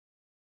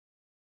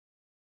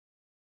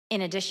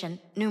In addition,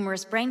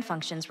 numerous brain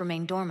functions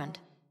remain dormant.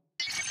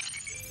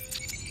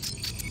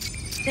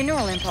 The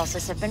neural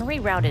impulses have been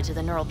rerouted to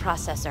the neural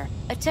processor,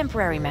 a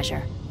temporary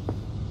measure.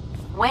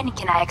 When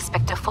can I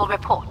expect a full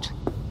report?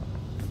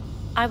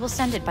 I will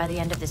send it by the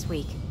end of this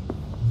week.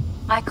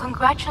 My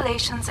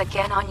congratulations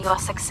again on your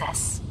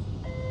success.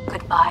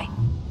 Goodbye.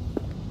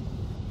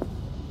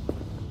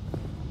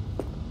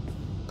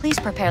 Please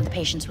prepare the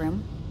patient's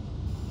room.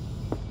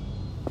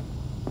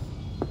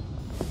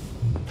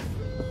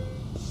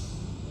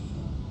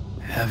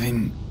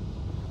 Having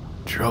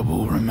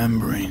trouble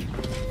remembering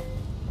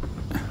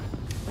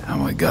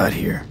how I got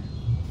here.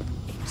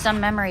 Some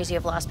memories you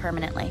have lost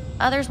permanently.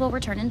 Others will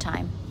return in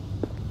time.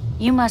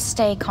 You must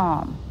stay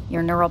calm.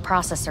 Your neural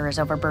processor is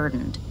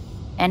overburdened.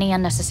 Any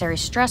unnecessary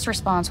stress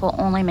response will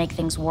only make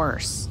things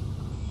worse.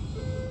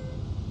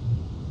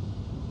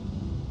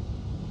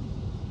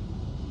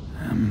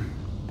 Am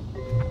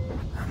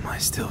I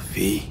still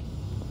V?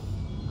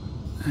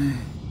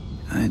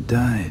 I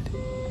died.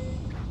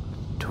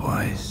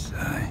 Twice,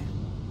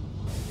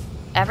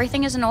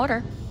 Everything is in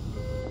order.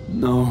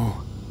 No.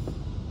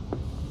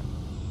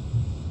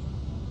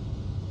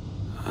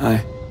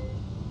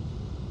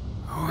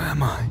 Who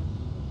am I?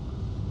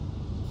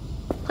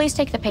 Please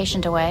take the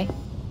patient away.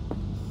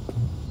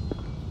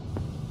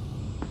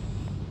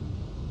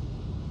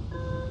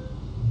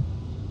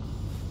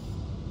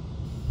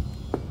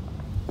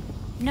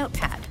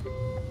 Notepad.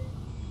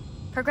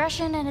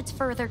 Progression and its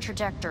further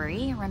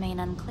trajectory remain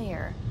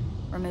unclear.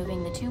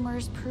 Removing the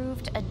tumors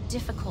proved a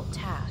difficult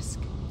task.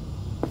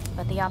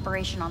 But the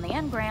operation on the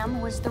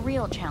engram was the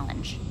real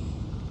challenge.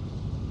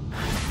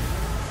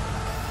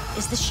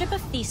 Is the ship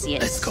of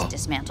Theseus,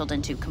 dismantled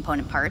into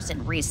component parts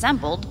and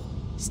reassembled,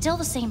 still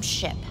the same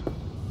ship?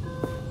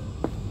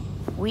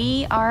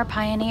 We are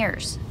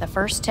pioneers, the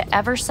first to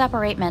ever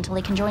separate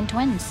mentally conjoined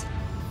twins.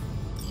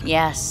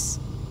 Yes,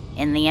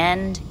 in the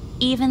end,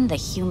 even the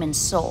human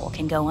soul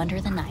can go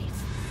under the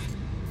knife.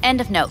 End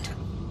of note.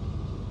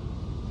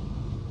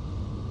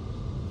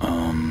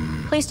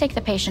 Please take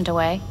the patient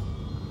away.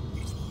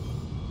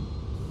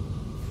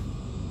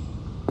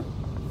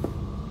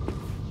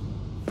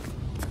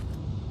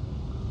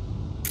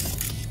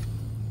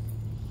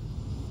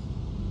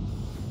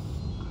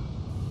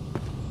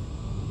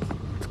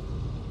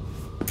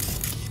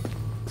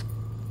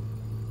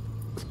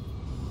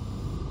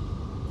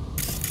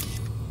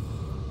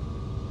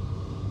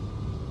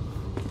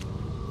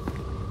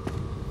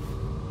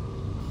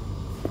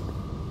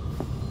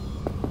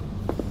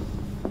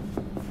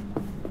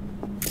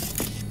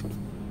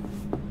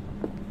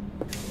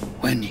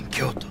 When in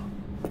Kyoto,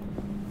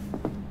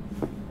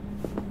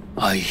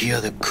 I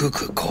hear the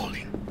cuckoo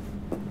calling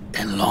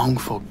and long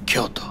for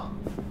Kyoto.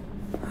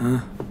 Huh?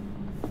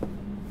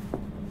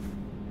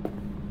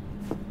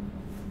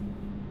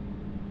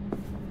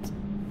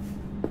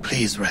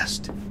 Please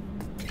rest.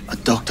 A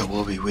doctor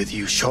will be with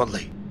you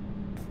shortly.